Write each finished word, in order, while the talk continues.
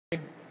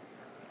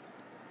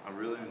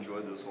really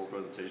enjoyed this whole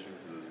presentation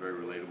because it was very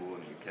relatable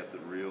and you kept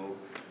it real.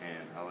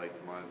 And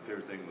my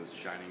favorite thing was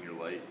shining your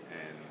light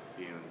and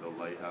being the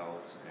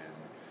lighthouse and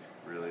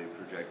really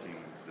projecting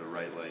the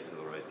right light to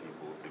the right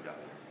people to guide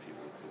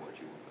people to what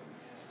you want them.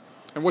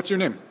 And what's your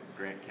name?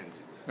 Grant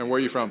Kenzie. And where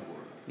are you from?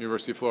 Florida.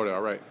 University of Florida,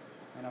 all right.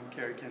 And I'm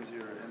Kerry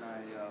Kinzier, and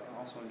I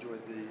also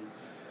enjoyed the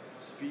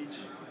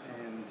speech,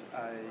 and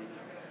I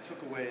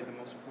took away the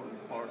most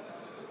important part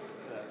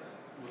that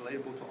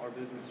relatable to our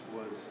business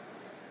was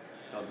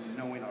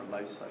knowing our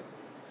life cycle.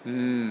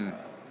 Really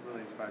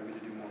inspired me to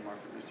do more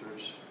market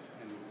research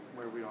and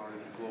where we are in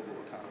a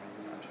global economy,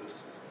 not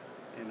just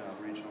in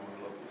a regional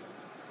or local.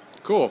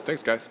 Cool.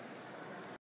 Thanks, guys.